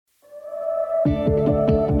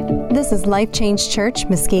This is Life Change Church,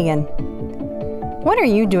 Muskegon. What are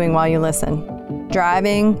you doing while you listen?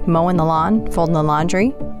 Driving, mowing the lawn, folding the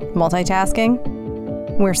laundry, multitasking?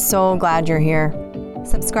 We're so glad you're here.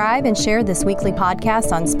 Subscribe and share this weekly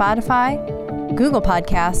podcast on Spotify, Google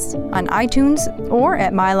Podcasts, on iTunes, or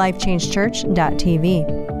at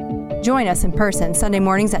mylifechangechurch.tv. Join us in person Sunday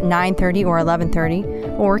mornings at 9:30 or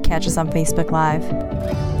 11:30, or catch us on Facebook Live.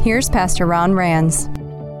 Here's Pastor Ron Rands.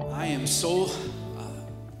 I am so,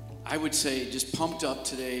 I would say, just pumped up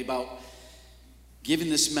today about giving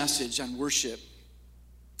this message on worship.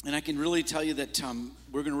 And I can really tell you that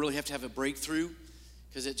we're going to really have to have a breakthrough,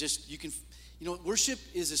 because it just, worship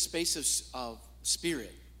is a space of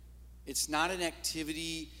spirit. It's not an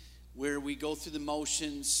activity where we go through the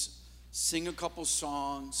motions, sing a couple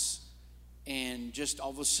songs, and just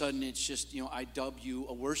all of a sudden it's just, I dub you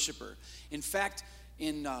a worshiper. In fact,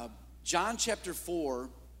 in John chapter 4,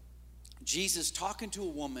 Jesus talking to a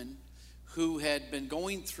woman who had been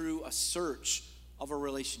going through a search of a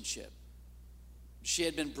relationship. She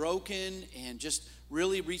had been broken and just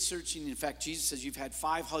really researching. In fact, Jesus says, you've had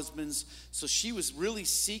 5 husbands. So she was really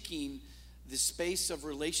seeking the space of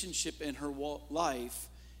relationship in her life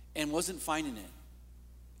and wasn't finding it.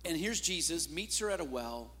 And here's Jesus, meets her at a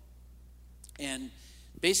well. And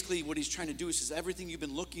basically what he's trying to do is says, everything you've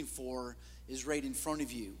been looking for is right in front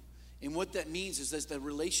of you. And what that means is that the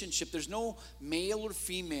relationship, there's no male or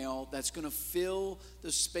female that's going to fill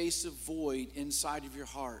the space of void inside of your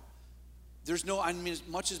heart. There's no, as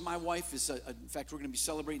much as my wife is, in fact, we're going to be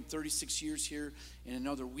celebrating 36 years here in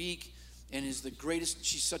another week, and is the greatest,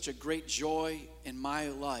 she's such a great joy in my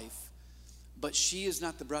life, but she is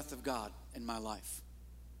not the breath of God in my life.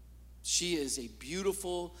 She is a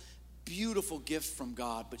beautiful, beautiful gift from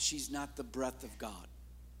God, but she's not the breath of God.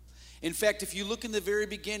 In fact, if you look in the very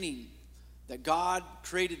beginning, that God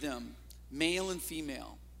created them, male and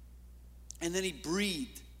female, and then he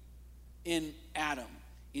breathed in Adam,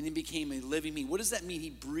 and he became a living being. What does that mean, he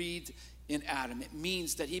breathed in Adam? It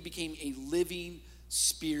means that he became a living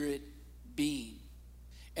spirit being.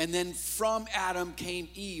 And then from Adam came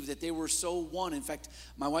Eve, that they were so one. In fact,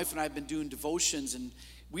 my wife and I have been doing devotions, and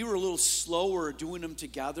we were a little slower doing them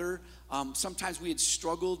together. Sometimes we had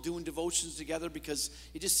struggled doing devotions together because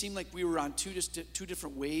it just seemed like we were on two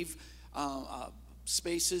different wave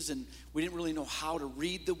spaces, and we didn't really know how to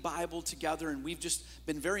read the Bible together. And we've just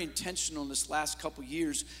been very intentional in this last couple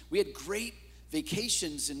years. We had great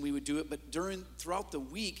vacations and we would do it, but throughout the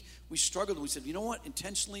week we struggled. We said, you know what,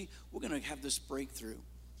 intentionally we're going to have this breakthrough.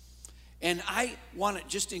 And I want to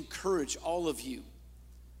just encourage all of you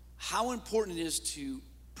how important it is to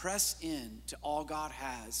press in to all God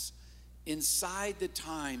has inside the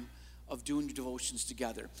time of doing devotions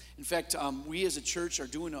together. In fact, we as a church are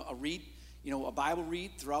doing a Bible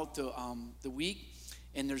read throughout the week,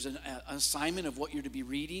 and there's an assignment of what you're to be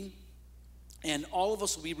reading. And all of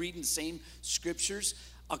us will be reading the same scriptures.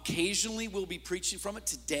 Occasionally, we'll be preaching from it.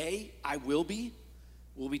 Today,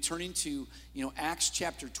 We'll be turning to, Acts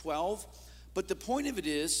chapter 12. But the point of it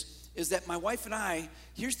is that my wife and I,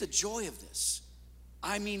 here's the joy of this.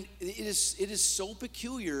 I mean, it is so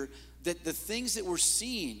peculiar that the things that we're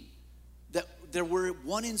seeing, that there were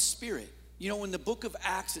one in spirit. In the book of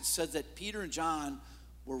Acts, it says that Peter and John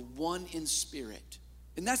were one in spirit.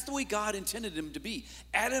 And that's the way God intended them to be.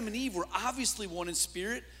 Adam and Eve were obviously one in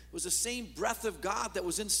spirit. It was the same breath of God that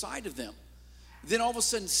was inside of them. Then all of a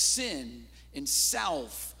sudden, sin and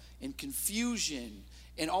self and confusion,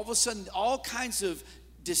 and all of a sudden, all kinds of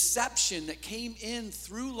deception that came in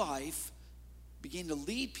through life began to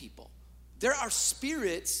lead people. There are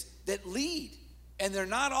spirits that lead, and they're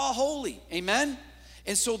not all holy. Amen?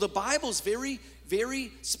 And so the Bible's very,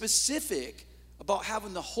 very specific about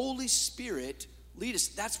having the Holy Spirit lead us.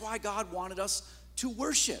 That's why God wanted us to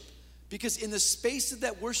worship, because in the space of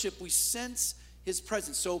that worship, we sense his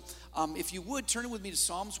presence. So if you would, turn with me to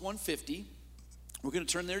Psalms 150. We're going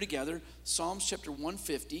to turn there together, Psalms chapter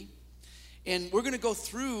 150. And we're going to go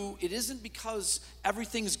through, it isn't because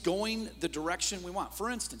everything's going the direction we want. For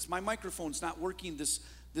instance, my microphone's not working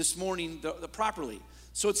this morning properly.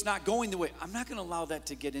 So it's not going the way. I'm not going to allow that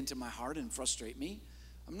to get into my heart and frustrate me.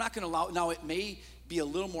 I'm not going to allow, now it may be a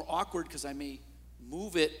little more awkward because I may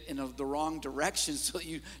move it in the wrong direction so that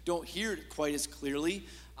you don't hear it quite as clearly.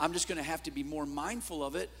 I'm just going to have to be more mindful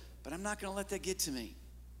of it, but I'm not going to let that get to me.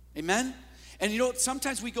 Amen? And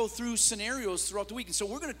sometimes we go through scenarios throughout the week. And so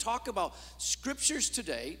we're going to talk about scriptures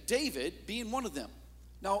today, David being one of them.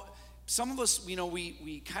 Now, some of us,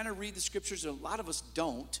 we kind of read the scriptures, and a lot of us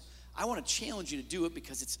don't. I want to challenge you to do it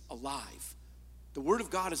because it's alive. The Word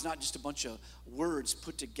of God is not just a bunch of words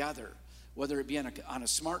put together. whether it be on a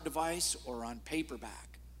smart device or on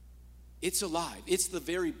paperback. It's alive. It's the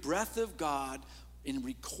very breath of God and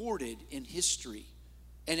recorded in history.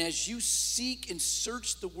 And as you seek and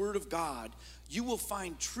search the Word of God, you will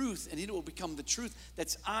find truth, and it will become the truth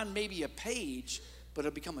that's on maybe a page, but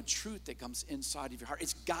it'll become a truth that comes inside of your heart.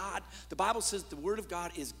 It's God. The Bible says the Word of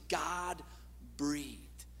God is God-breathed.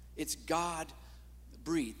 It's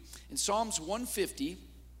God-breathed. In Psalms 150,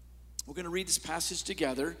 we're going to read this passage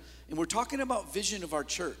together, and we're talking about vision of our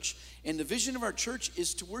church. And the vision of our church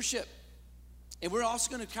is to worship. And we're also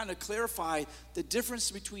going to kind of clarify the difference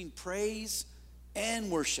between praise and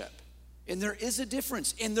worship. And there is a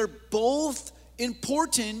difference, and they're both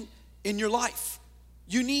important in your life.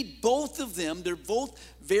 You need both of them. They're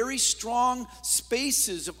both very strong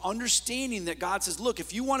spaces of understanding that God says, look,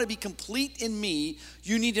 if you want to be complete in me,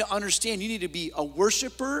 you need to understand, you need to be a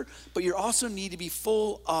worshiper, but you also need to be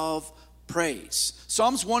full of praise.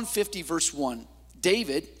 Psalms 150, verse 1.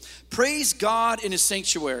 David, praise God in his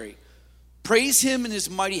sanctuary. Praise him in his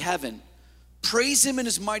mighty heaven. Praise him in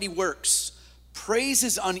his mighty works. Praise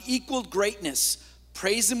his unequaled greatness.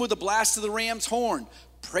 Praise him with the blast of the ram's horn.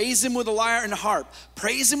 Praise him with a lyre and a harp.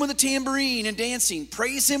 Praise him with a tambourine and dancing.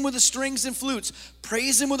 Praise him with the strings and flutes.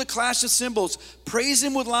 Praise him with a clash of cymbals. Praise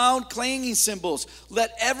him with loud clanging cymbals.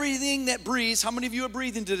 Let everything that breathes, how many of you are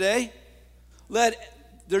breathing today?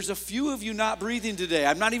 There's a few of you not breathing today.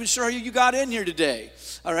 I'm not even sure how you got in here today.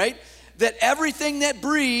 All right? That everything that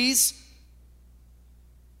breathes,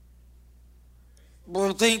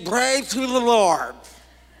 will think, praise to the Lord.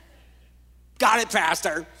 Got it,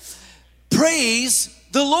 Pastor. Praise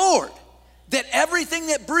the Lord. That everything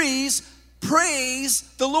that breathes, praise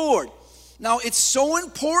the Lord. Now, it's so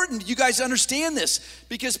important you guys understand this,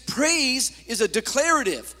 because praise is a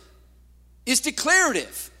declarative. It's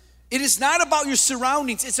declarative. It is not about your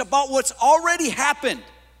surroundings. It's about what's already happened.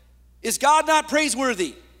 Is God not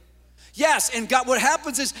praiseworthy? Yes, and God, what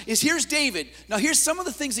happens is here's David. Now, here's some of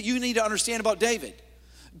the things that you need to understand about David.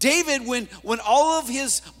 David, when all of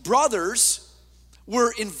his brothers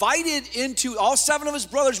were invited into, all 7 of his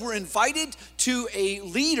brothers were invited to a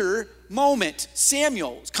leader moment.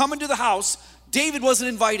 Samuel was coming to the house. David wasn't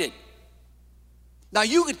invited. Now,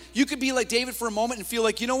 you could be like David for a moment and feel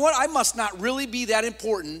like, you know what? I must not really be that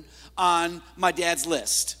important on my dad's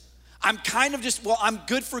list. I'm kind of just, I'm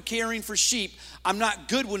good for caring for sheep. I'm not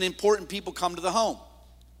good when important people come to the home.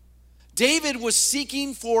 David was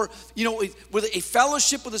seeking for, with a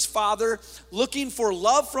fellowship with his father, looking for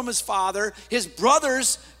love from his father. His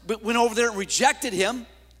brothers went over there and rejected him.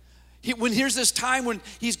 Here's this time when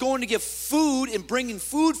he's going to give food and bringing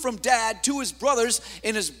food from dad to his brothers,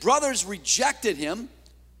 and his brothers rejected him.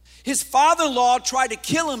 His father-in-law tried to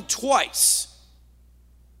kill him twice.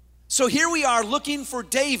 So here we are looking for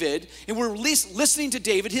David, and we're listening to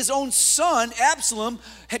David. His own son, Absalom,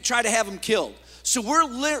 had tried to have him killed. So we're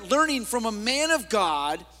learning from a man of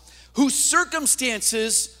God whose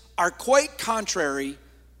circumstances are quite contrary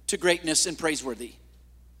to greatness and praiseworthy.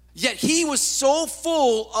 Yet he was so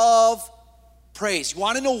full of praise. You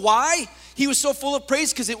want to know why he was so full of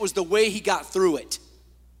praise? Because it was the way he got through it.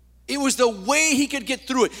 It was the way he could get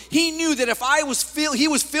through it. He knew that if he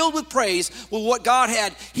was filled with praise with what God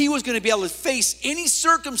had, he was going to be able to face any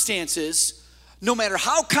circumstances, no matter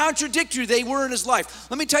how contradictory they were in his life.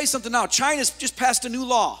 Let me tell you something now. China's just passed a new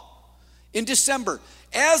law in December.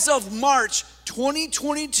 As of March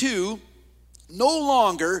 2022, no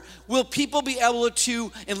longer will people be able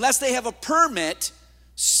to, unless they have a permit,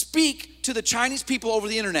 speak to the Chinese people over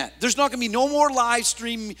the internet. There's not going to be no more live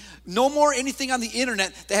stream, no more anything on the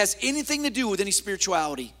internet that has anything to do with any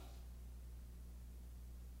spirituality.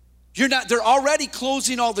 They're already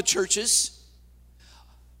closing all the churches.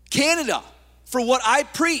 Canada, for what I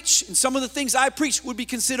preach, and some of the things I preach would be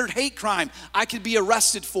considered hate crime. I could be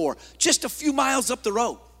arrested for just a few miles up the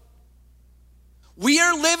road. We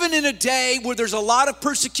are living in a day where there's a lot of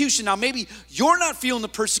persecution. Now, maybe you're not feeling the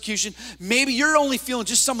persecution. Maybe you're only feeling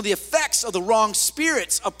just some of the effects of the wrong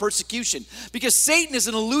spirits of persecution. Because Satan is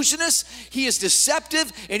an illusionist, he is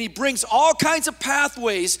deceptive, and he brings all kinds of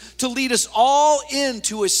pathways to lead us all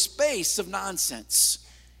into a space of nonsense.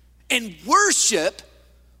 And worship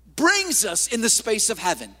brings us in the space of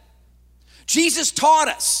heaven. Jesus taught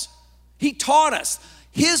us. He taught us.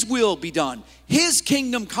 His will be done. His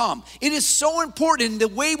kingdom come. It is so important in the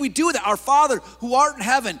way we do that. Our Father who art in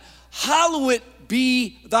heaven, hallowed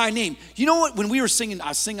be thy name. You know what? When we were singing, I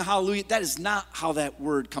was singing hallelujah. That is not how that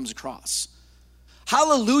word comes across.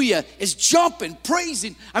 Hallelujah is jumping,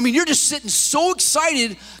 praising. I mean, you're just sitting so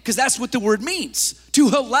excited because that's what the word means. To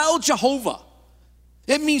Hallel Jehovah.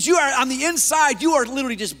 It means you are on the inside, you are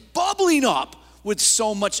literally just bubbling up with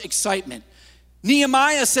so much excitement.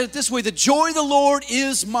 Nehemiah said it this way, the joy of the Lord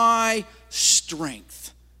is my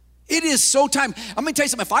strength. It is so time. I'm going to tell you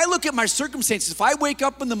something. If I look at my circumstances, if I wake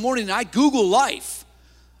up in the morning and I Google life,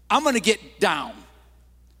 I'm going to get down.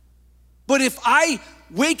 But if I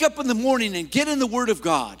wake up in the morning and get in the Word of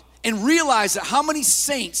God and realize that how many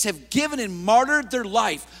saints have given and martyred their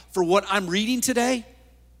life for what I'm reading today,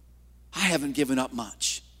 I haven't given up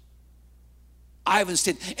much. I haven't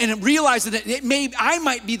stayed. And realize that I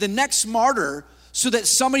might be the next martyr so that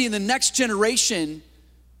somebody in the next generation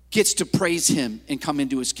gets to praise him and come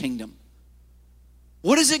into his kingdom.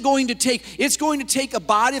 What is it going to take? It's going to take a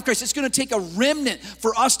body of Christ. It's going to take a remnant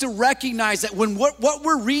for us to recognize that when what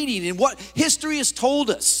we're reading and what history has told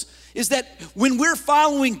us is that when we're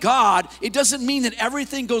following God, it doesn't mean that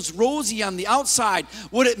everything goes rosy on the outside.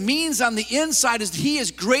 What it means on the inside is he is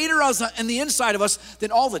greater on the inside of us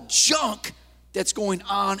than all the junk that's going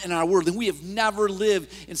on in our world. And we have never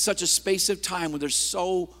lived in such a space of time where there's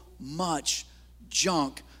so much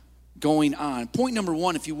junk going on. Point number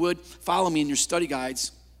one, if you would, follow me in your study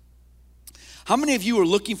guides. How many of you are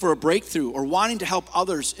looking for a breakthrough or wanting to help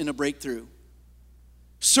others in a breakthrough?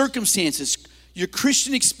 Circumstances, your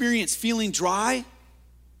Christian experience feeling dry,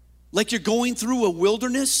 like you're going through a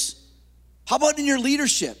wilderness? How about in your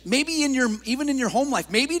leadership? Maybe even in your home life,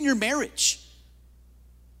 maybe in your marriage.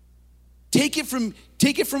 Take it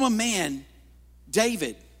from a man,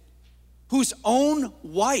 David, whose own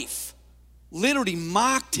wife literally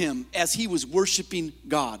mocked him as he was worshiping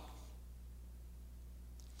God.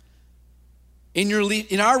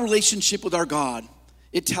 In our relationship with our God,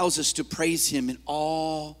 it tells us to praise him in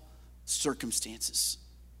all circumstances.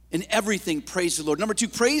 In everything, praise the Lord. Number two,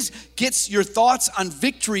 praise gets your thoughts on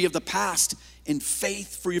victory of the past and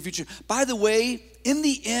faith for your future. By the way, in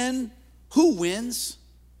the end, who wins?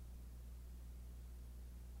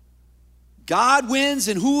 God wins,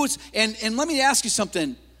 and and let me ask you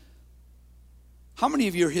something. How many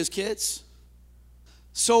of you are his kids?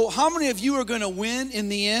 So how many of you are going to win in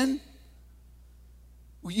the end?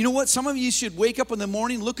 You know what? Some of you should wake up in the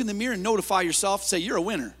morning, look in the mirror, and notify yourself, say, you're a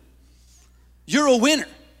winner. You're a winner.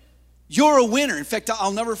 You're a winner. In fact,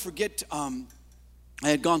 I'll never forget, I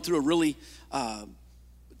had gone through a really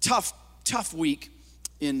tough week.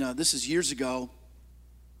 This is years ago.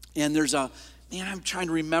 And I'm trying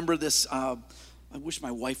to remember this. I wish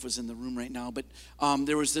my wife was in the room right now. But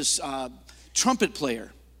there was this trumpet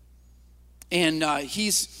player. And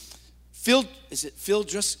he's Phil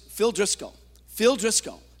Driscoll. Phil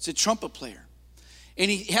Driscoll is a trumpet player. And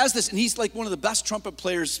he has this, and he's like one of the best trumpet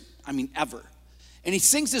players, ever. And he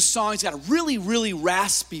sings this song. He's got a really, really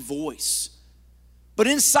raspy voice. But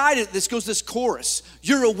inside it, this chorus.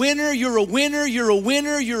 You're a winner, you're a winner, you're a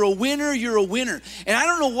winner, you're a winner, you're a winner. And I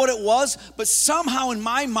don't know what it was, but somehow in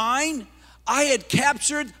my mind, I had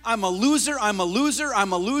captured, I'm a loser, I'm a loser,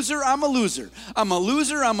 I'm a loser, I'm a loser. I'm a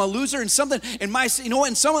loser, I'm a loser, and something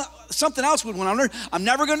else would went on there. I'm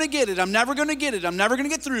never gonna get it, I'm never gonna get it, I'm never gonna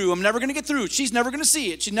get through, I'm never gonna get through. She's never gonna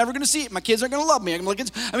see it, she's never gonna see it. My kids aren't gonna love me.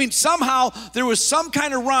 Somehow there was some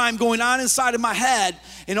kind of rhyme going on inside of my head,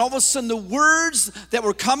 and all of a sudden the words that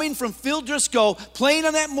were coming from Phil Driscoll playing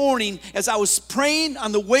on that morning as I was praying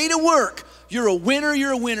on the way to work, you're a winner,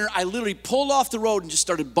 you're a winner. I literally pulled off the road and just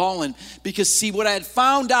started bawling because, see, what I had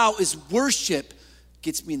found out is worship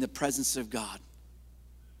gets me in the presence of God.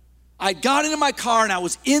 I got into my car and I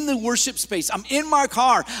was in the worship space. I'm in my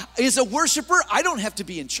car. As a worshiper, I don't have to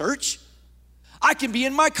be in church. I can be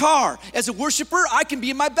in my car. As a worshiper, I can be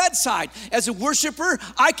in my bedside. As a worshiper,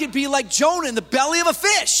 I can be like Jonah in the belly of a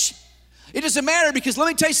fish. It doesn't matter because let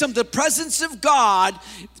me tell you something. The presence of God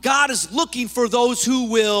is looking for those who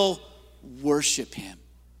will worship him.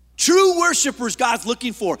 True worshipers God's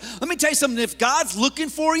looking for. Let me tell you something. If God's looking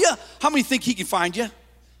for you, how many think he can find you?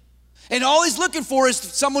 And all he's looking for is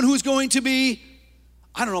someone who's going to be,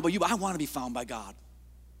 I don't know about you, but I want to be found by God.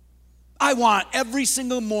 I want every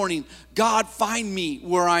single morning, God, find me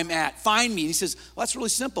where I'm at. Find me. And he says, well, that's really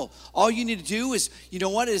simple. All you need to do is,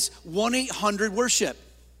 is 1-800-WORSHIP.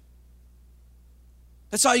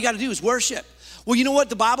 That's all you got to do is worship. Well, you know what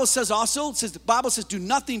the Bible says also? The Bible says do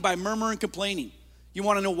nothing by murmuring and complaining. You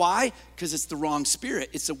want to know why? Because it's the wrong spirit.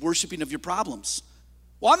 It's the worshiping of your problems.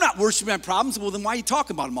 Well, I'm not worshiping my problems. Well, then why are you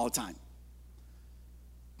talking about them all the time?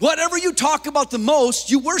 Whatever you talk about the most,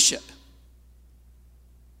 you worship.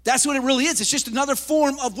 That's what it really is. It's just another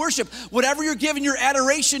form of worship. Whatever you're giving your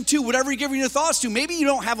adoration to, whatever you're giving your thoughts to, maybe you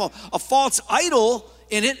don't have a false idol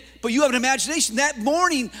in it, but you have an imagination. That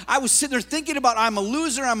morning, I was sitting there thinking about, I'm a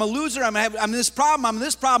loser, I'm in this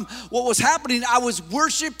problem. What was happening, I was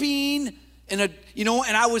worshiping, and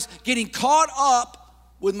I was getting caught up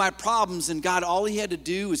with my problems, and God, all he had to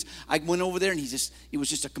do is, I went over there and it was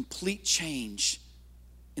just a complete change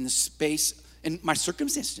in the space, and my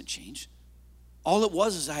circumstances didn't change. All it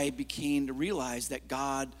was is I began to realize that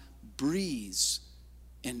God breathes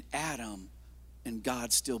in Adam, and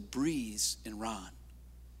God still breathes in Ron.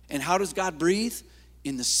 And how does God breathe?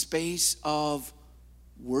 In the space of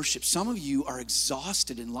worship. Some of you are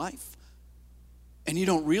exhausted in life, and you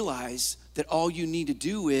don't realize that all you need to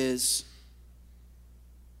do is,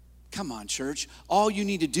 come on, church, all you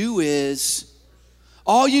need to do is,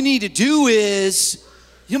 let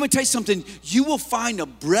me tell you something, you will find a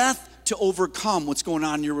breath to overcome what's going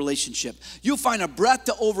on in your relationship. You'll find a breath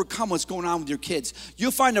to overcome what's going on with your kids.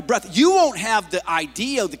 You'll find a breath. You won't have the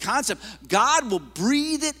idea, the concept. God will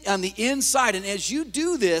breathe it on the inside. And as you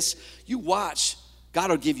do this, you watch.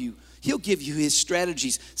 He'll give you his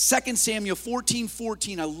strategies. 2 Samuel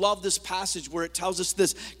 14:14. I love this passage where it tells us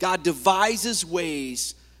this. God devises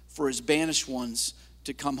ways for his banished ones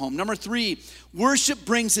to come home. Number 3, worship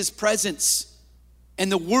brings his presence,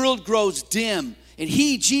 and the world grows dim, and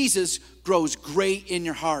he, Jesus, grows great in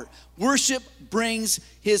your heart. Worship brings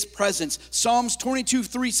his presence. Psalms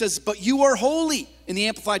 22:3 says, but you are holy, in the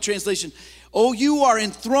Amplified Translation. Oh, you are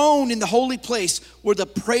enthroned in the holy place where the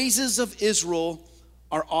praises of Israel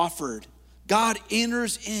are offered. God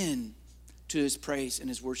enters in to his praise and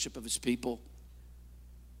his worship of his people.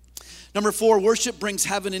 Number 4, worship brings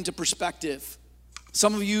heaven into perspective.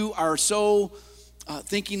 Some of you are so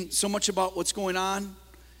thinking so much about what's going on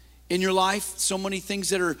in your life, so many things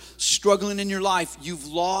that are struggling in your life, you've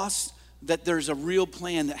lost that there's a real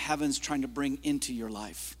plan that heaven's trying to bring into your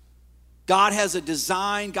life. God has a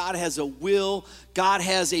design, God has a will, God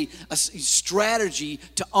has a strategy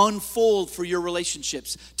to unfold for your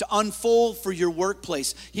relationships, to unfold for your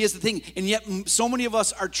workplace. Here's the thing, and yet so many of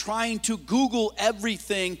us are trying to Google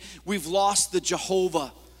everything. We've lost the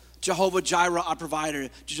Jehovah Jireh, our provider,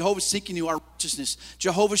 Jehovah Tsidkenu, our righteousness,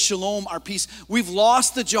 Jehovah Shalom, our peace. We've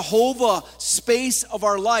lost the Jehovah space of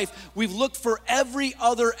our life. We've looked for every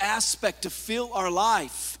other aspect to fill our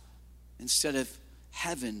life instead of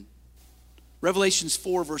heaven. Revelations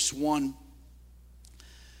 4, verse 1.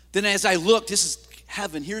 Then as I looked, this is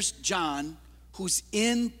heaven. Here's John, who's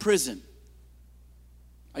in prison.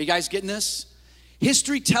 Are you guys getting this?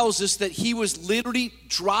 History tells us that he was literally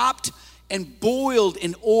dropped and boiled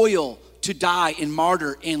in oil to die and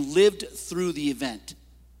martyr, and lived through the event.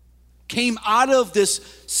 Came out of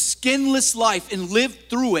this skinless life and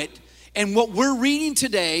lived through it. And what we're reading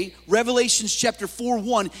today, Revelations chapter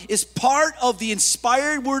 4:1, is part of the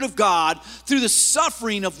inspired word of God through the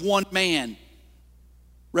suffering of one man.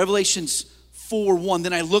 Revelations 4:1,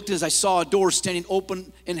 then I looked as I saw a door standing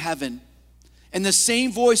open in heaven. And the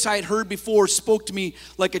same voice I had heard before spoke to me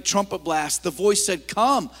like a trumpet blast. The voice said,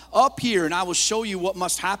 come up here and I will show you what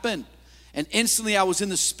must happen. And instantly I was in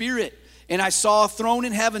the Spirit, and I saw a throne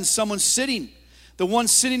in heaven, someone sitting. The one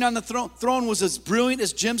sitting on the throne was as brilliant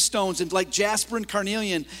as gemstones and like jasper and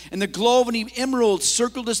carnelian. And the glow of an emerald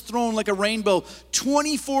circled his throne like a rainbow.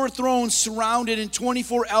 24 thrones surrounded, and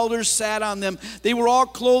 24 elders sat on them. They were all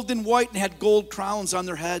clothed in white and had gold crowns on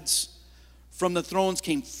their heads. From the thrones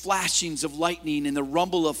came flashings of lightning and the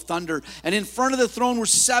rumble of thunder. And in front of the throne were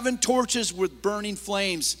 7 torches with burning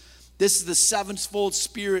flames. This is the sevenfold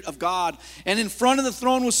Spirit of God. And in front of the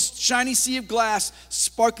throne was a shiny sea of glass,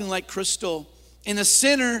 sparkling like crystal. In the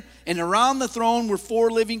center and around the throne were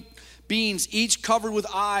 4 living beings, each covered with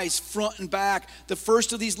eyes, front and back. The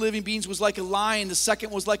first of these living beings was like a lion. The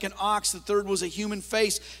second was like an ox. The third was a human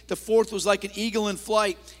face. The fourth was like an eagle in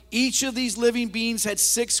flight. Each of these living beings had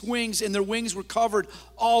 6 wings, and their wings were covered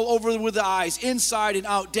all over with eyes, inside and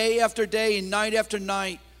out, day after day and night after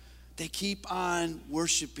night. They keep on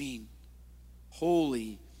worshiping.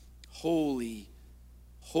 Holy, holy,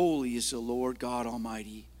 holy is the Lord God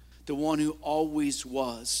Almighty, the one who always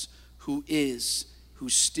was, who is,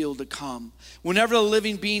 who's still to come. Whenever the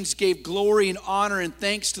living beings gave glory and honor and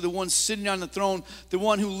thanks to the one sitting on the throne, the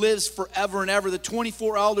one who lives forever and ever, the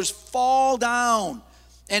 24 elders fall down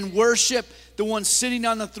and worship the one sitting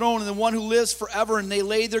on the throne and the one who lives forever, and they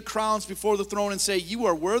lay their crowns before the throne and say, you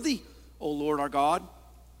are worthy, O Lord our God,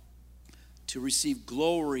 to receive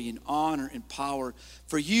glory and honor and power.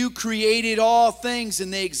 For you created all things,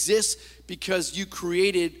 and they exist because you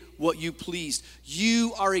created what you pleased.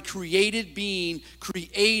 You are a created being,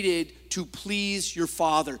 created to please your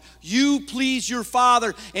Father. You please your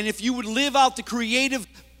Father, and if you would live out the creative,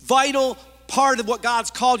 vital part of what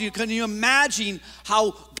God's called you, can you imagine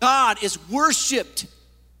how God is worshiped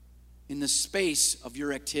in the space of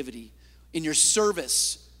your activity, in your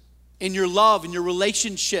service, in your love, in your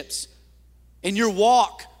relationships, in your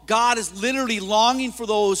walk God is literally longing for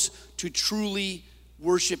those to truly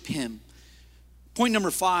worship him. Point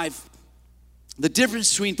number 5, the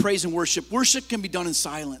difference between praise and worship. Worship can be done in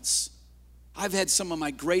silence. I've had some of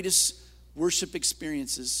my greatest worship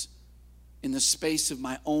experiences in the space of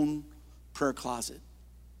my own prayer closet,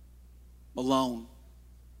 alone.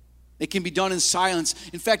 It can be done in silence.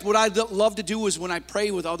 In fact, what I love to do is when I pray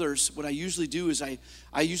with others, what I usually do is I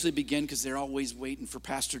usually begin, because they're always waiting for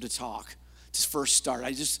pastor to talk, to first start.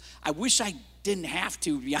 I wish I didn't have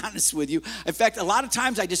to be honest with you. In fact, a lot of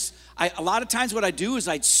times what I do is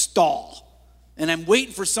I'd stall. And I'm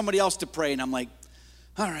waiting for somebody else to pray, and I'm like,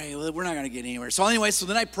 all right, well, we're not going to get anywhere. So anyway,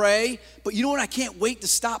 then I pray, but you know what? I can't wait to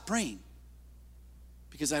stop praying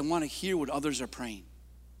because I want to hear what others are praying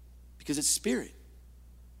because it's spirit.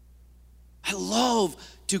 I love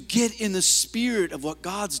to get in the spirit of what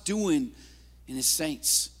God's doing in his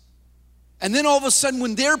saints. And then all of a sudden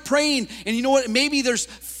when they're praying, and you know what, maybe there's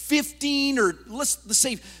 15 or let's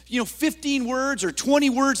say, 15 words or 20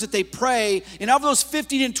 words that they pray, and of those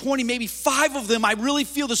 15 and 20, maybe 5 of them, I really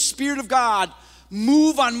feel the Spirit of God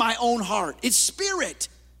move on my own heart. It's spirit.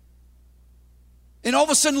 And all of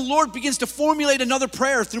a sudden the Lord begins to formulate another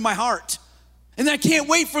prayer through my heart. And then I can't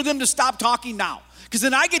wait for them to stop talking now, because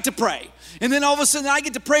then I get to pray. And then all of a sudden I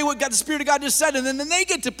get to pray what God, the Spirit of God just said, and then they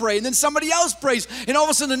get to pray, and then somebody else prays. And all of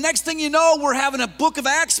a sudden the next thing you know, we're having a Book of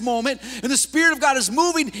Acts moment, and the Spirit of God is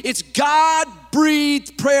moving. It's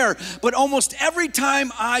God-breathed prayer. But almost every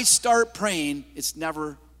time I start praying, it's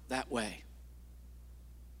never that way.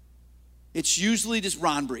 It's usually just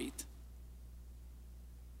Ron-breathed.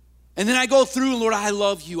 And then I go through, Lord, I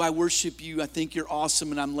love you, I worship you, I think you're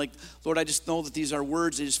awesome. And I'm like, Lord, I just know that these are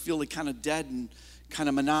words, they just feel like kind of dead and kind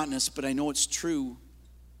of monotonous, but I know it's true.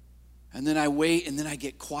 And then I wait, and then I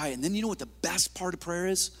get quiet. And then you know what the best part of prayer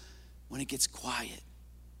is? When it gets quiet.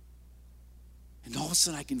 And all of a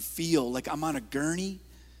sudden I can feel like I'm on a gurney,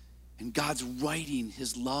 and God's writing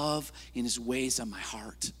his love and his ways on my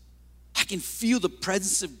heart. I can feel the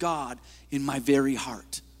presence of God in my very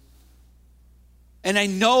heart. And I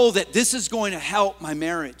know that this is going to help my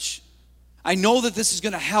marriage. I know that this is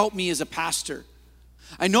going to help me as a pastor.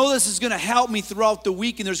 I know this is going to help me throughout the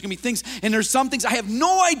week, and there's going to be things, and there's some things I have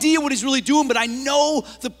no idea what he's really doing, but I know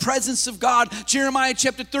the presence of God. Jeremiah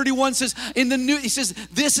chapter 31 says, he says,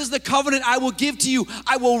 this is the covenant I will give to you.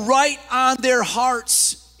 I will write on their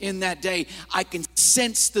hearts in that day. I can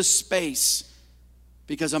sense the space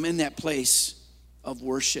because I'm in that place of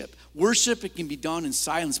worship. Worship, it can be done in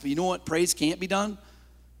silence, but you know what praise can't be done?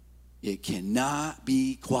 It cannot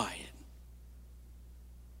be quiet.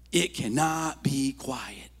 It cannot be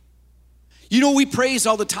quiet. You know, we praise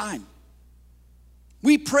all the time.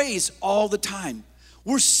 We praise all the time.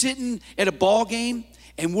 We're sitting at a ball game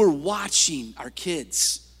and we're watching our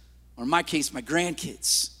kids, or in my case, my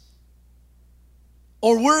grandkids.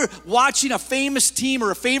 Or we're watching a famous team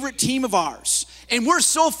or a favorite team of ours, and we're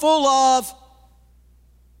so full of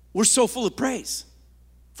praise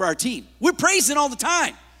for our team. We're praising all the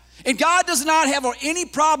time. And God does not have any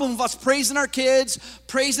problem with us praising our kids,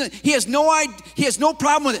 He has no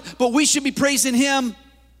problem with it, but we should be praising him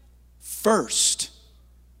first.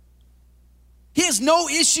 He has no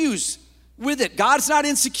issues with it. God's not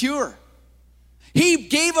insecure. He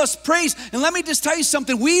gave us praise. And let me just tell you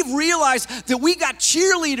something. We've realized that we got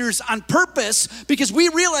cheerleaders on purpose because we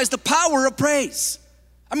realize the power of praise.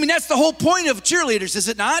 I mean, that's the whole point of cheerleaders, is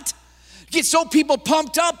it not? Get so people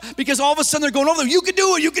pumped up because all of a sudden they're going over there. You can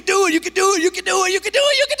do it, you can do it, you can do it, you can do it, you can do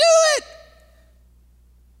it, you can do it.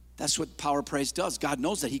 That's what power of praise does. God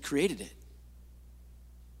knows that he created it.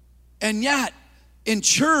 And yet, in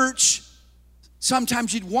church,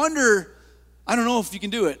 sometimes you'd wonder, I don't know if you can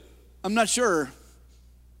do it. I'm not sure.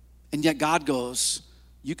 And yet God goes,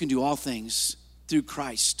 you can do all things through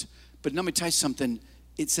Christ. But let me tell you something.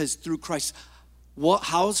 It says through Christ.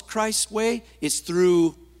 How's Christ's way? It's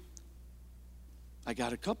through, I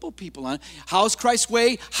got a couple people on it. How's Christ's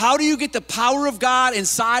way? How do you get the power of God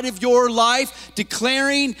inside of your life?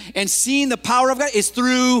 Declaring and seeing the power of God. It's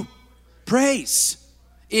through praise.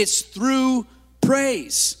 It's through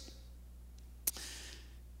praise.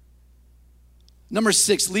 Number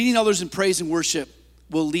 6, leading others in praise and worship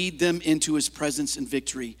will lead them into his presence and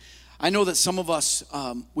victory. I know that some of us,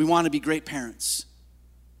 we want to be great parents.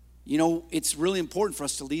 You know, it's really important for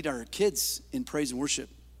us to lead our kids in praise and worship.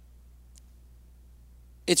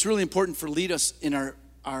 It's really important to lead us in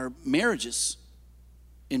our marriages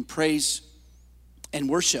in praise and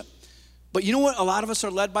worship. But you know what a lot of us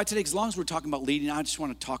are led by today? As long as we're talking about leading, I just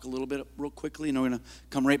want to talk a little bit real quickly, and we're going to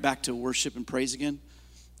come right back to worship and praise again.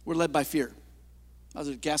 We're led by fear. I was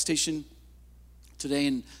at a gas station today,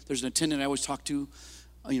 and there's an attendant I always talk to.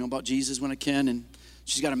 about Jesus when I can, and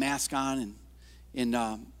she's got a mask on,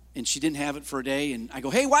 and she didn't have it for a day, and I go,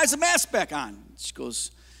 hey, why is the mask back on? She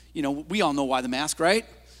goes, we all know why the mask, right?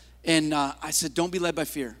 And I said, don't be led by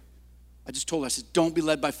fear. I just told her, I said, don't be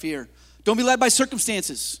led by fear. Don't be led by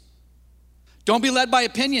circumstances. Don't be led by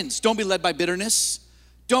opinions. Don't be led by bitterness.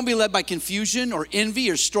 Don't be led by confusion or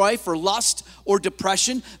envy or strife or lust or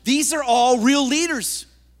depression. These are all real leaders.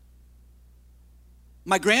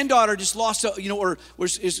 My granddaughter just lost,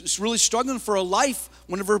 is really struggling for a life.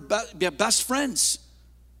 One of her best friends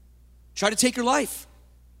tried to take her life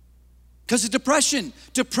because of depression.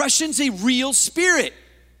 Depression's a real spirit.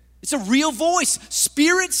 It's a real voice.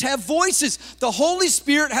 Spirits have voices. The Holy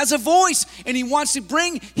Spirit has a voice, and he wants to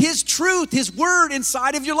bring his truth, his word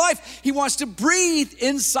inside of your life. He wants to breathe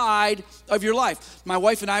inside of your life. My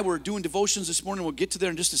wife and I were doing devotions this morning. We'll get to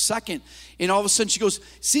there in just a second. And all of a sudden she goes,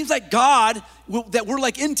 seems like God, that we're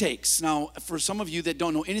like intakes. Now, for some of you that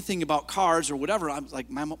don't know anything about cars or whatever, I'm like,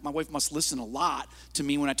 my wife must listen a lot to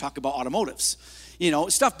me when I talk about automotives.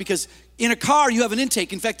 Stuff, because in a car, you have an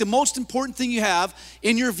intake. In fact, the most important thing you have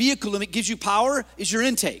in your vehicle, and it gives you power, is your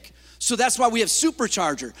intake. So that's why we have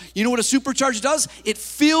supercharger. You know what a supercharger does? It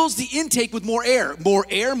fills the intake with more air,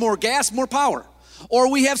 more gas, more power.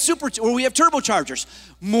 Or we have turbochargers.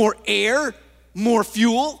 More air, more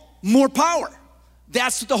fuel, more power.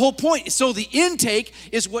 That's the whole point. So the intake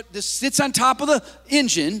is what sits on top of the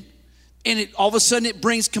engine, and all of a sudden it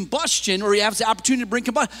brings combustion, or you have the opportunity to bring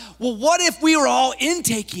combustion. Well, what if we were all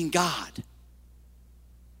intaking God?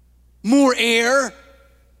 More air,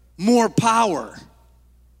 more power.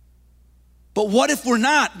 But what if we're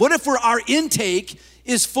not? What if our intake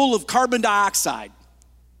is full of carbon dioxide?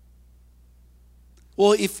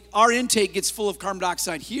 Well, if our intake gets full of carbon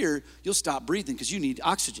dioxide here, you'll stop breathing because you need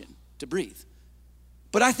oxygen to breathe.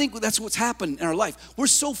 But I think that's what's happened in our life. We're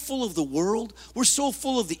so full of the world. We're so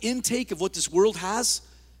full of the intake of what this world has.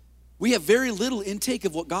 We have very little intake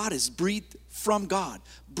of what God has breathed from God,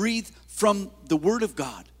 breathed from the Word of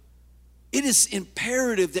God. It is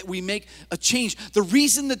imperative that we make a change. The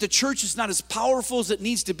reason that the church is not as powerful as it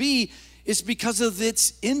needs to be is because of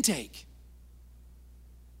its intake.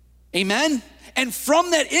 Amen? And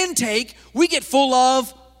from that intake, we get full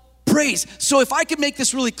of praise. So if I could make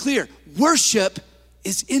this really clear, worship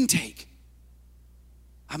is intake.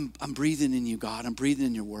 I'm breathing in you, God. I'm breathing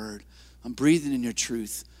in your word. I'm breathing in your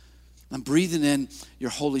truth. I'm breathing in your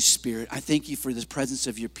Holy Spirit. I thank you for the presence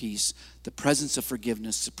of your peace, the presence of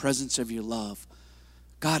forgiveness, the presence of your love.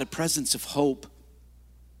 God, a presence of hope.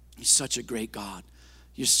 You're such a great God.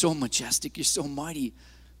 You're so majestic. You're so mighty.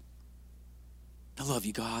 I love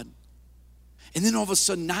you, God. And then all of a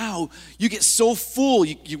sudden now you get so full,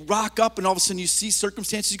 you rock up, and all of a sudden you see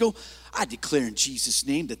circumstances, you go, I declare in Jesus'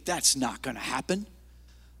 name that that's not going to happen.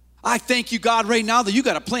 I thank you, God, right now that you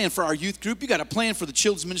got a plan for our youth group. You got a plan for the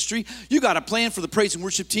children's ministry. You got a plan for the praise and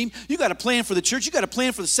worship team. You got a plan for the church. You got a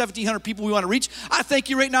plan for the 1,700 people we want to reach. I thank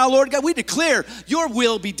you right now, Lord God. We declare your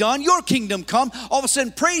will be done, your kingdom come. All of a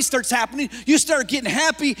sudden, praise starts happening. You start getting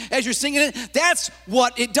happy as you're singing it. That's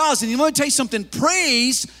what it does. And let me tell you something.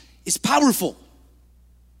 Praise is powerful.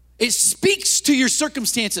 It speaks to your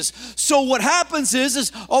circumstances. So what happens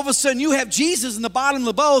is all of a sudden you have Jesus in the bottom of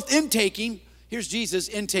the boat intaking. Here's Jesus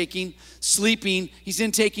intaking, sleeping. He's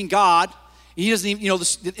intaking God. He doesn't even,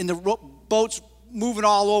 and the boat's moving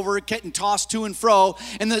all over, getting tossed to and fro.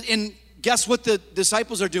 And guess what the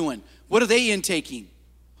disciples are doing? What are they intaking?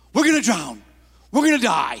 We're going to drown. We're going to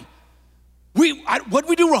die. What did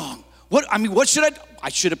we do wrong? What should I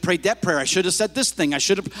should have prayed that prayer. I should have said this thing. I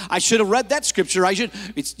should have read that scripture.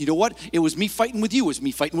 You know what? It was me fighting with you. It was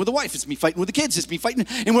me fighting with the wife. It's me fighting with the kids. It's me fighting.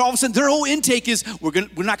 And all of a sudden, their whole intake is, we're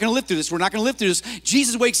not going to live through this. We're not going to live through this.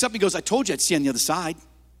 Jesus wakes up and he goes, I told you I'd see you on the other side.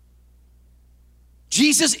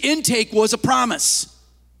 Jesus' intake was a promise.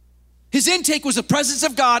 His intake was the presence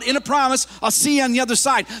of God in a promise. I'll see you on the other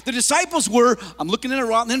side. The disciples were, I'm looking at it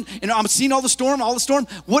around, and I'm seeing all the storm.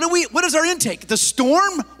 What is our intake? The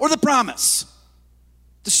storm or the promise?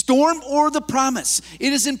 The storm or the promise?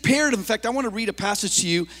 It is imperative. In fact, I want to read a passage to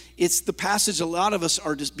you. It's the passage a lot of us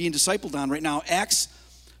are just being discipled on right now, Acts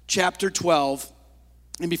chapter 12.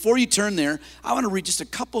 And before you turn there, I want to read just a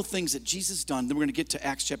couple of things that Jesus has done. Then we're going to get to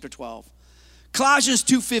Acts chapter 12. Colossians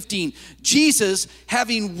 2:15, Jesus,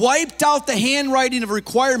 having wiped out the handwriting of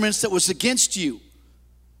requirements that was against you.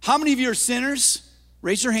 How many of you are sinners?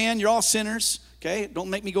 Raise your hand. You're all sinners. Okay, don't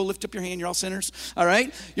make me go lift up your hand. You're all sinners. All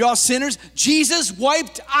right, you're all sinners. Jesus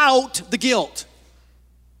wiped out the guilt.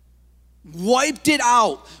 wiped it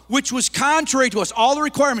out, which was contrary to us, all the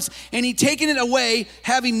requirements, and he'd taken it away,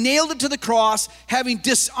 having nailed it to the cross, having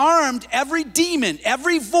disarmed every demon,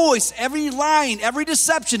 every voice, every lying, every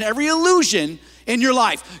deception, every illusion in your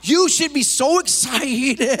life. You should be so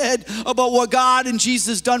excited about what God and Jesus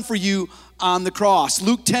has done for you on the cross.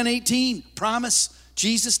 Luke 10:18, promise,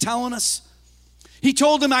 Jesus telling us. He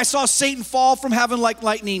told him, I saw Satan fall from heaven like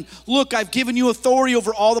lightning. Look, I've given you authority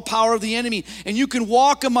over all the power of the enemy, and you can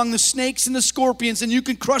walk among the snakes and the scorpions, and you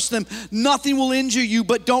can crush them. Nothing will injure you,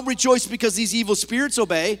 but don't rejoice because these evil spirits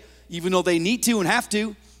obey, even though they need to and have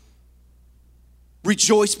to.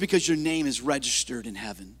 Rejoice because your name is registered in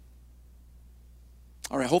heaven.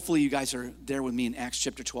 All right, hopefully you guys are there with me in Acts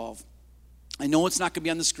chapter 12. I know it's not going to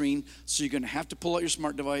be on the screen, so you're going to have to pull out your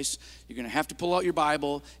smart device. You're going to have to pull out your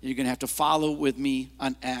Bible. And you're going to have to follow with me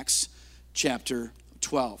on Acts chapter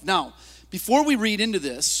 12. Now, before we read into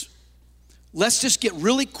this, let's just get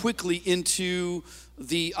really quickly into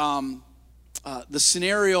the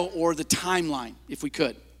scenario or the timeline, if we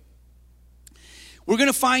could. We're going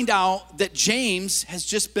to find out that James has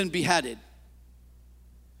just been beheaded.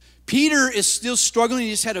 Peter is still struggling.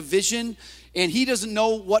 He just had a vision, and he doesn't know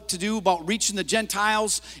what to do about reaching the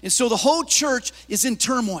Gentiles. And so the whole church is in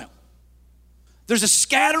turmoil. There's a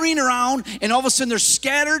scattering around, and all of a sudden they're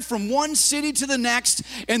scattered from one city to the next,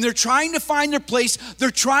 and they're trying to find their place. They're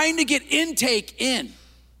trying to get intake in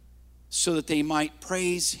so that they might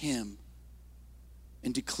praise him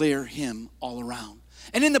and declare him all around.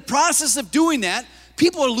 And in the process of doing that,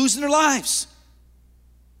 people are losing their lives.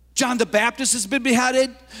 John the Baptist has been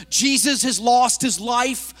beheaded. Jesus has lost his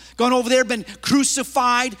life, gone over there, been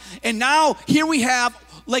crucified. And now here we have,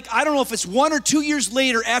 I don't know if it's 1 or 2 years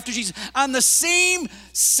later after Jesus, on the same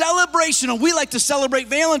celebration. And we like to celebrate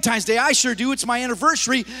Valentine's Day. I sure do. It's my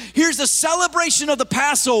anniversary. Here's the celebration of the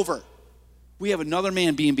Passover. We have another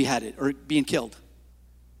man being beheaded or being killed.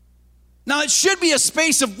 Now it should be a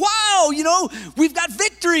space of, wow, we've got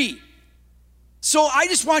victory. So I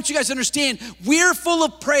just want you guys to understand, we're full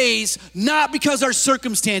of praise, not because our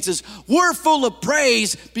circumstances. We're full of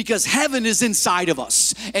praise because heaven is inside of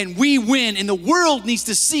us, and we win, and the world needs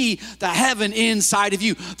to see the heaven inside of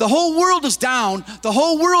you. The whole world is down. The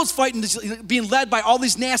whole world's fighting, being led by all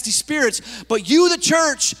these nasty spirits, but you, the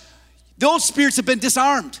church, those spirits have been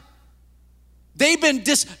disarmed. They've been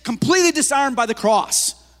completely disarmed by the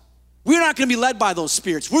cross. We're not going to be led by those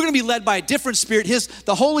spirits. We're going to be led by a different spirit,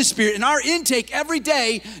 the Holy Spirit. And our intake every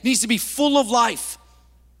day needs to be full of life.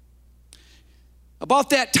 About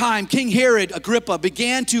that time, King Herod Agrippa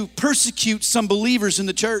began to persecute some believers in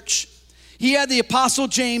the church. He had the apostle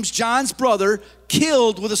James, John's brother,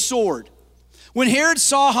 killed with a sword. When Herod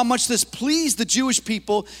saw how much this pleased the Jewish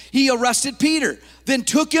people, he arrested Peter, then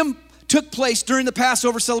took place during the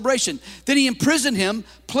Passover celebration. Then he imprisoned him,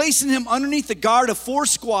 placing him underneath the guard of 4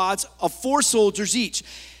 squads of 4 soldiers each.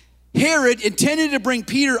 Herod intended to bring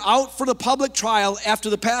Peter out for the public trial after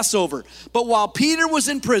the Passover. But while Peter was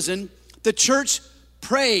in prison, the church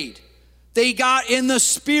prayed. They got in the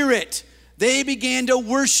spirit. They began to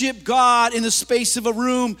worship God in the space of a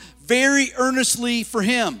room very earnestly for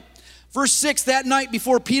him. Verse 6, that night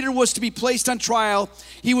before Peter was to be placed on trial,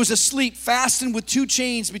 he was asleep, fastened with 2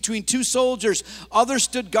 chains between 2 soldiers. Others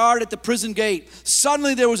stood guard at the prison gate.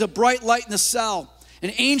 Suddenly there was a bright light in the cell.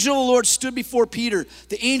 An angel of the Lord stood before Peter.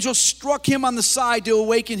 The angel struck him on the side to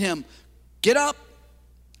awaken him. Get up.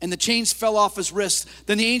 And the chains fell off his wrists.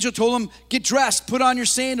 Then the angel told him, get dressed, put on your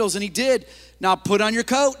sandals. And he did. Now put on your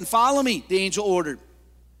coat and follow me, the angel ordered.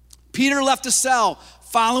 Peter left the cell,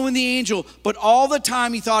 following the angel, but all the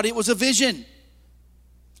time he thought it was a vision.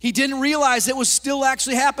 He didn't realize it was still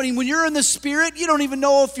actually happening. When you're in the spirit, you don't even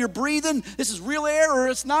know if you're breathing, this is real air or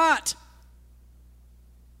it's not.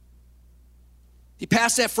 He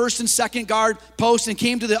passed that first and second guard post and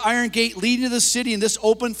came to the iron gate leading to the city, and this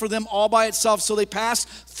opened for them all by itself. So they passed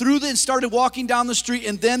through and started walking down the street,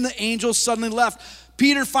 and then the angel suddenly left.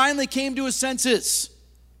 Peter finally came to his senses.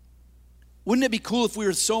 Wouldn't it be cool if we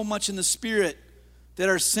were so much in the spirit that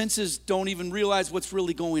our senses don't even realize what's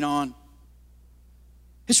really going on?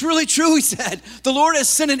 It's really true, he said. The Lord has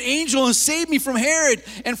sent an angel and saved me from Herod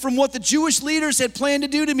and from what the Jewish leaders had planned to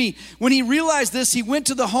do to me. When he realized this, he went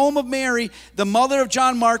to the home of Mary, the mother of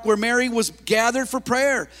John Mark, where Mary was gathered for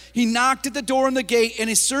prayer. He knocked at the door in the gate, and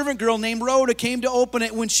a servant girl named Rhoda came to open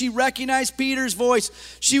it. When she recognized Peter's voice,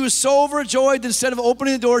 she was so overjoyed that instead of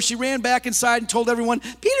opening the door, she ran back inside and told everyone,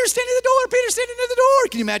 Peter's standing at the door, Peter's standing at the door.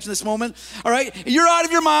 Can you imagine this moment? All right, you're out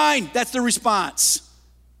of your mind. That's the response.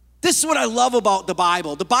 This is what I love about the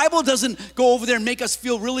Bible. The Bible doesn't go over there and make us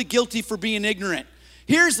feel really guilty for being ignorant.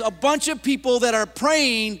 Here's a bunch of people that are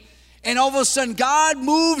praying, And all of a sudden, God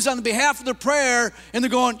moves on the behalf of their prayer, and they're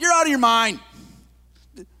going, you're out of your mind.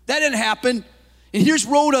 That didn't happen. And here's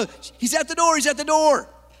Rhoda. He's at the door. He's at the door.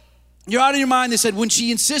 You're out of your mind. They said, when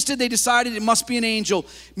she insisted, they decided it must be an angel.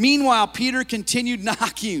 Meanwhile, Peter continued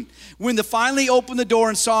knocking. When they finally opened the door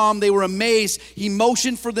and saw him, they were amazed. He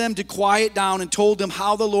motioned for them to quiet down and told them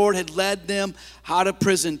how the Lord had led them out of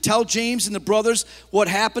prison. Tell James and the brothers what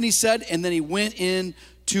happened, he said, and then he went in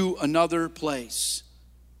to another place.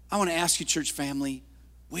 I want to ask you, church family,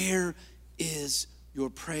 where is your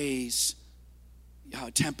praise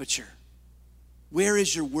temperature? Where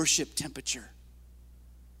is your worship temperature?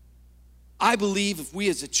 I believe if we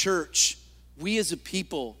as a church, we as a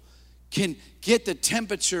people can get the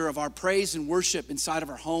temperature of our praise and worship inside of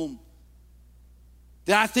our home,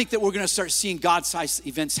 then I think that we're going to start seeing God-sized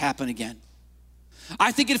events happen again.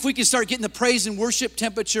 I think if we can start getting the praise and worship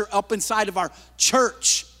temperature up inside of our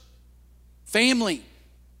church family,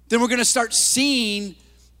 then we're going to start seeing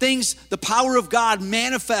things, the power of God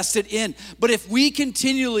manifested in. But if we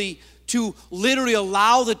continually to literally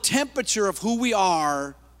allow the temperature of who we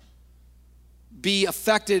are be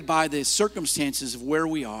affected by the circumstances of where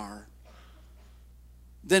we are,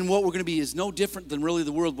 then what we're going to be is no different than really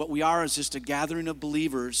the world. What we are is just a gathering of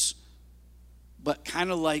believers, but kind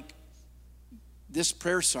of like this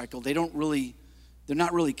prayer cycle, they're not really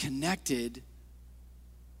connected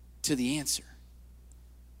to the answer.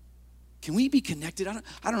 Can we be connected?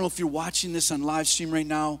 I don't know if you're watching this on live stream right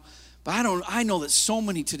now, but I know that so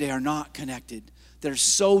many today are not connected. They're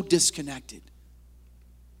so disconnected.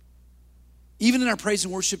 Even in our praise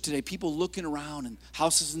and worship today, people looking around and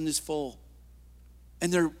houses in this full,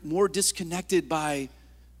 and they're more disconnected by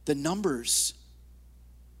the numbers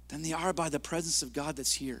than they are by the presence of God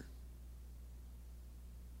that's here.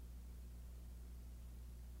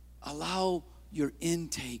 Allow your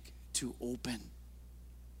intake to open.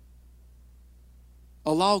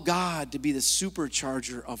 Allow God to be the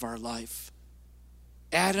supercharger of our life.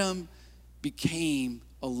 Adam became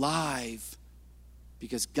alive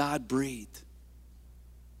because God breathed.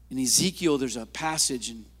 In Ezekiel, there's a passage,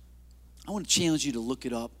 and I want to challenge you to look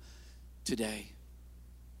it up today.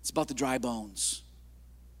 It's about the dry bones.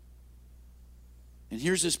 And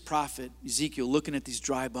here's this prophet, Ezekiel, looking at these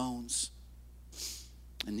dry bones.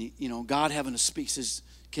 And God having to speak, says,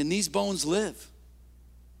 can these bones live?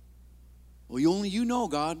 Well, only you know,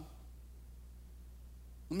 God.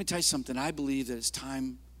 Let me tell you something. I believe that it's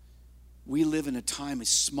time, we live in a time of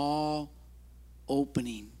small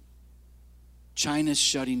opening. China's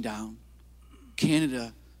shutting down.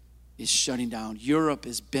 Canada is shutting down. Europe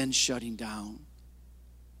has been shutting down.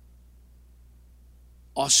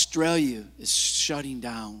 Australia is shutting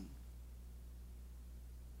down.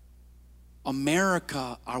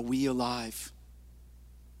 America, are we alive?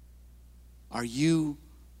 Are you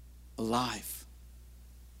alive?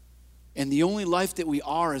 And the only life that we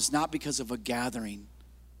are is not because of a gathering.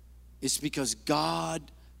 It's because God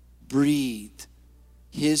breathed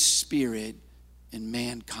His Spirit in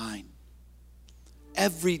mankind.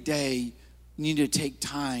 Every day, you need to take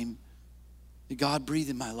time to God, breathe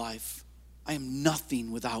in my life. I am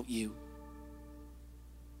nothing without you.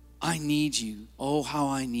 I need you. Oh, how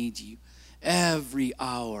I need you. Every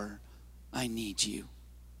hour, I need you.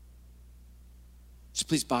 So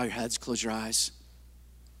please bow your heads, close your eyes.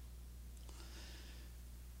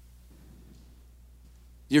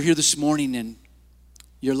 You're here this morning and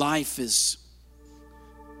your life is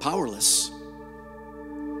powerless.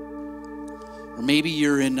 Or maybe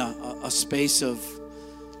you're in a space of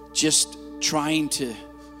just trying to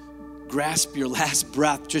grasp your last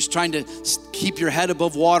breath, just trying to keep your head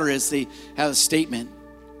above water, as they have a statement.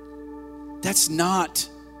 That's not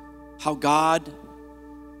how God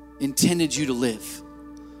intended you to live.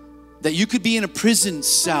 That you could be in a prison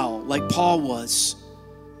cell like Paul was,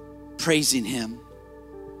 praising Him.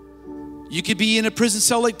 You could be in a prison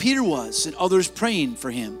cell like Peter was, and others praying for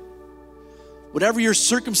him. Whatever your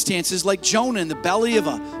circumstances, like Jonah in the belly of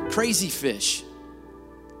a crazy fish.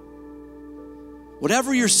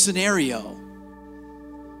 Whatever your scenario,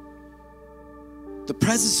 the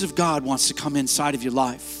presence of God wants to come inside of your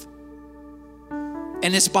life.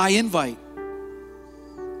 And it's by invite.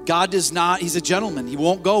 God does not, He's a gentleman. He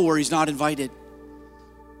won't go where He's not invited.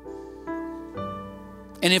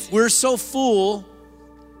 And if we're so full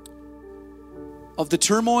of the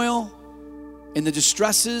turmoil and the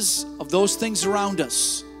distresses of those things around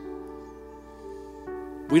us,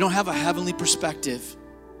 we don't have a heavenly perspective.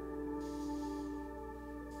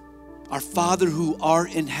 Our Father who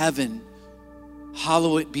art in heaven,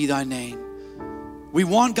 hallowed be thy name. We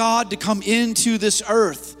want God to come into this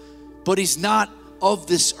earth, but He's not of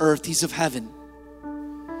this earth, He's of heaven.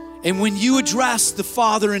 And when you address the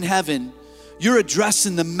Father in heaven, you're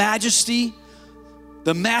addressing the majesty,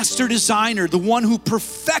 the master designer, the one who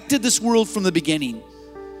perfected this world from the beginning.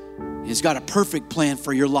 He's got a perfect plan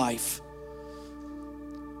for your life.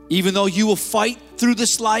 Even though you will fight through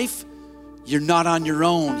this life, you're not on your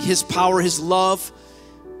own. His power, His love,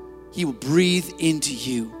 He will breathe into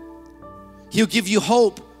you. He'll give you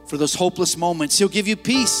hope for those hopeless moments. He'll give you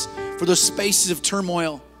peace for those spaces of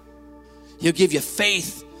turmoil. He'll give you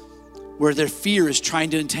faith where their fear is trying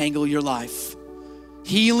to entangle your life.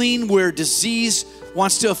 Healing where disease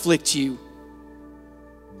wants to afflict you.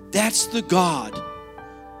 That's the God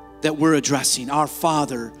that we're addressing, our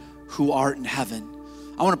Father who art in heaven.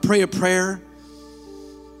 I want to pray a prayer.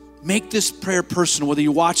 Make this prayer personal, whether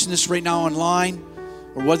you're watching this right now online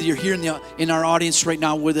or whether you're here in our audience right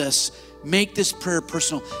now with us. Make this prayer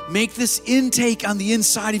personal. Make this intake on the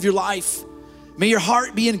inside of your life. May your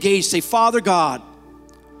heart be engaged. Say, Father God,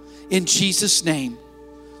 in Jesus' name,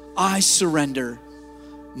 I surrender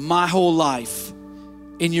my whole life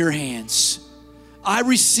in your hands. I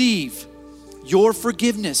receive your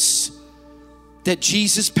forgiveness that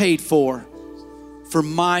Jesus paid for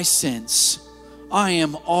my sins. I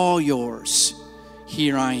am all yours.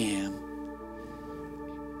 Here I am.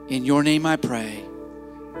 In your name I pray.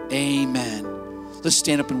 Amen. Let's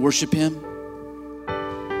stand up and worship Him.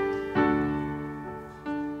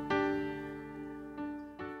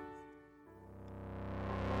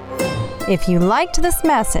 If you liked this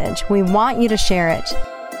message, we want you to share it.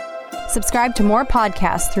 Subscribe to more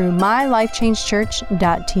podcasts through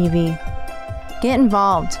mylifechangechurch.tv. Get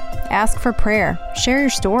involved. Ask for prayer. Share your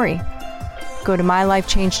story. Go to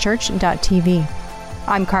mylifechangechurch.tv.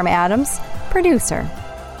 I'm Karma Adams, producer.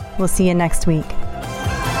 We'll see you next week.